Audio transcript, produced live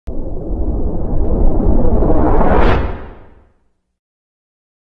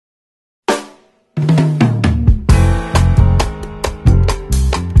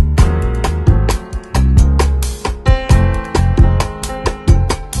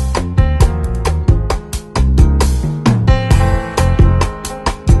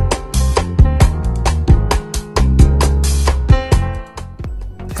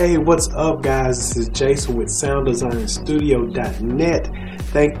Hey, what's up guys? This is Jason with SoundDesignStudio.net.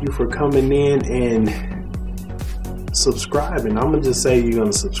 Thank you for coming in and subscribing. I'm gonna just say you're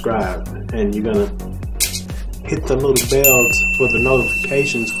gonna subscribe and you're gonna hit the little bells for the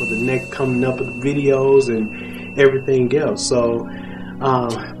notifications for the next coming up with videos and everything else. So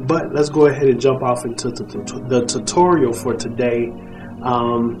but let's go ahead and jump off into the tutorial for today.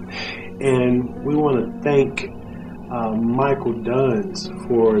 And we want to thank Michael Duns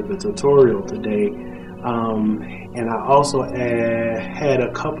for the tutorial today, and I also had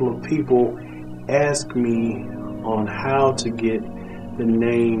a couple of people ask me on how to get the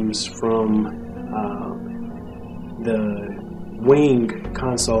names from the Wing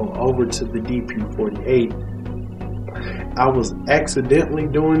console over to the DP48. I was accidentally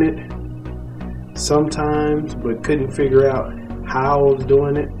doing it sometimes, but couldn't figure out how I was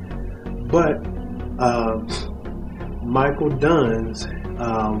doing it. But Michael Duns,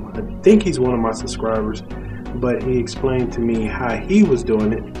 I think he's one of my subscribers, but he explained to me how he was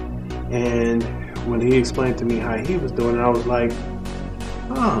doing it. And when he explained to me how he was doing it, I was like,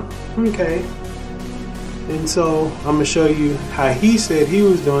 oh, okay. And so I'm gonna show you how he said he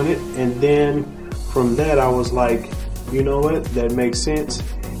was doing it, and then from that I was like, you know what, that makes sense.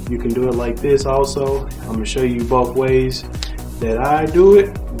 You can do it like this also. I'm gonna show you both ways that I do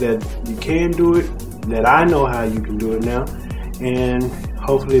it, that you can do it, that I know how you can do it now, and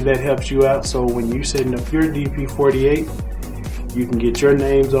hopefully that helps you out. So when you're setting up your DP48, you can get your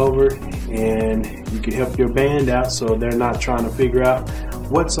names over and you can help your band out so they're not trying to figure out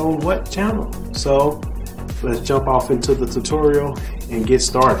what's on what channel. So let's jump off into the tutorial and get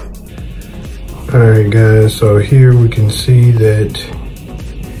started. Alright guys, so here we can see that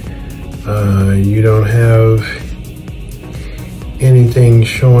you don't have anything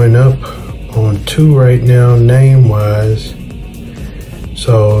showing up on 2 right now name wise.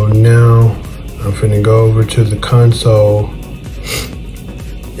 So now I'm finna go over to the console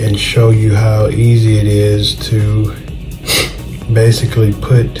and show you how easy it is to basically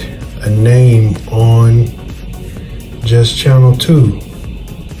put a name on just channel 2,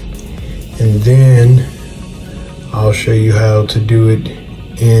 and then I'll show you how to do it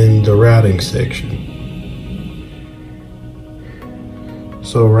in the routing section.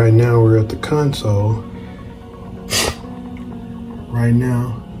 So right now we're at the console. Right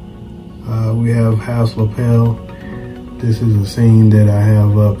now we have house lapel. This is a scene that I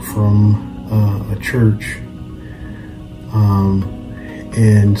have up from a church,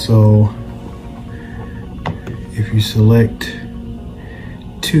 and so if you select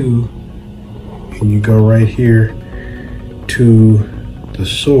 2 and you go right here to the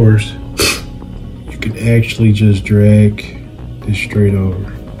source, you can actually just drag this straight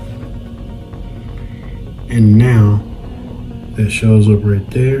over, and now that shows up right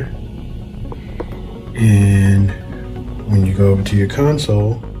there. And when you go over to your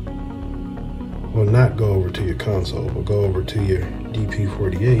console, well, not go over to your console, but go over to your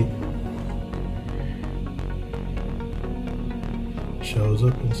DP48, shows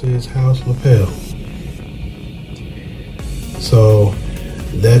up and says house lapel. So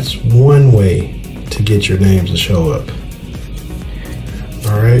that's one way to get your names to show up.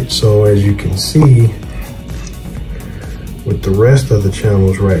 Alright, so as you can see with the rest of the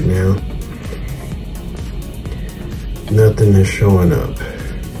channels right now, nothing is showing up.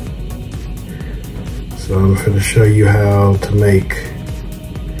 So I'm going to show you how to make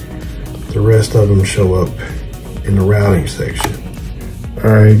the rest of them show up in the routing section.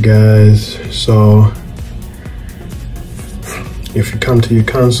 Alright guys, so if you come to your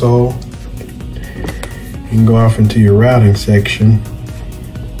console, you can go off into your routing section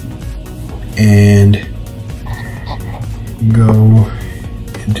and go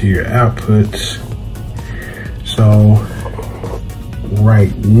into your outputs. So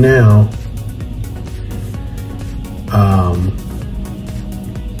right now,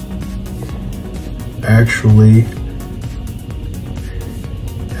 actually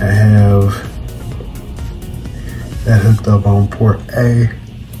I have that hooked up on port A.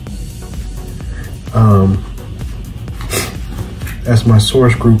 That's my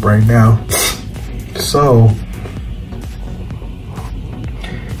source group right now. So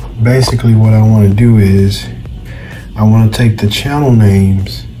basically what I want to do is I want to take the channel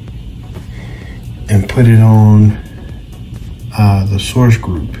names and put it on the source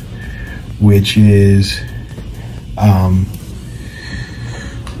group, which is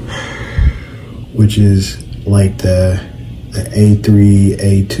like the A3,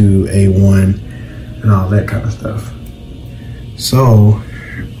 A2, A1, and all that kind of stuff. So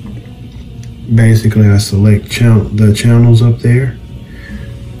basically I select the channels up there,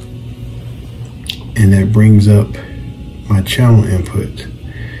 and that brings up my channel input.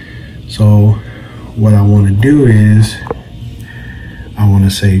 So what I want to do is I want to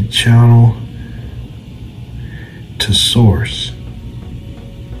say channel to source,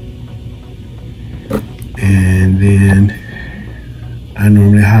 and then I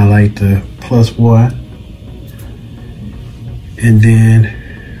normally highlight the plus Y, and then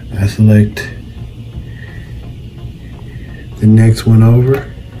I select the next one over.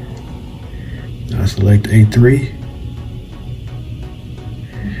 I select A3.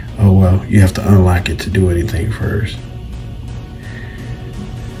 Oh well, you have to unlock it to do anything first.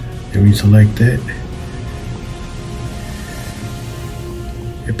 Then we select that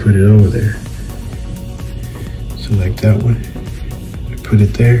and put it over there. Select that one and put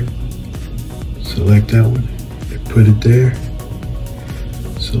it there. Select that one and put it there.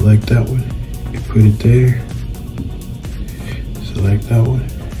 Select that one and put it there. Select that one.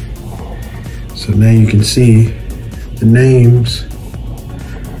 So now you can see the names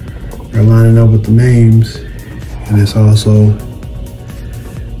are lining up with the names, and it's also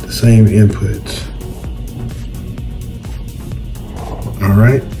the same inputs. All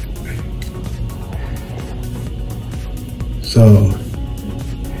right. So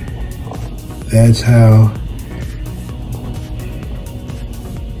that's how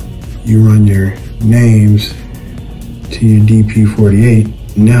you run your names to your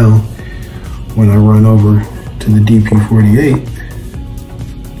DP48. Now, when I run over to the DP48,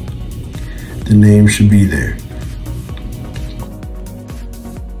 the name should be there.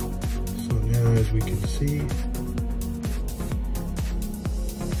 So now, as we can see,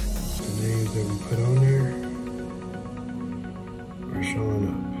 the names that we put on there are showing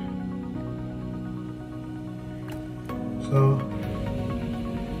up. So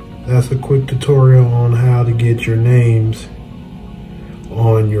that's a quick tutorial on how to get your names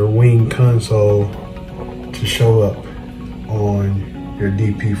on your Wing console to show up on your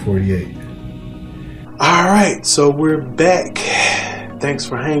DP48. All right, so we're back. Thanks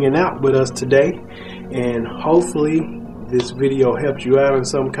for hanging out with us today, and hopefully this video helped you out in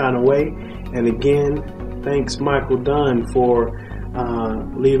some kind of way. And again, thanks Michael Dunn for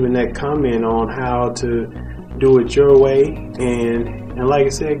leaving that comment on how to do it your way. And like I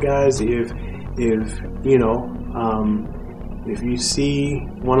said, guys, if you know, if you see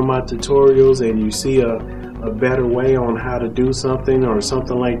one of my tutorials and you see a better way on how to do something or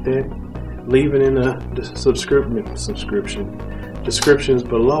something like that, leave it in the descriptions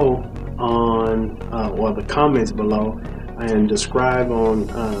below on or the comments below, and describe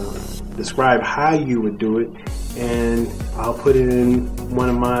how you would do it, and I'll put it in one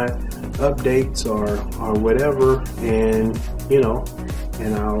of my updates or whatever, and you know,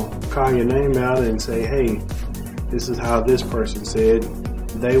 and I'll call your name out and say, hey, this is how this person said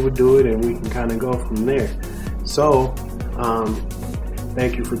they would do it, and we can kind of go from there. So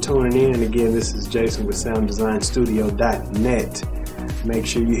thank you for tuning in. Again, this is Jason with SoundDesignStudio.net. Make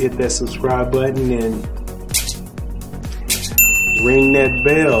sure you hit that subscribe button and ring that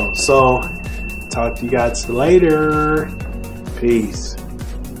bell. So talk to you guys later. Peace.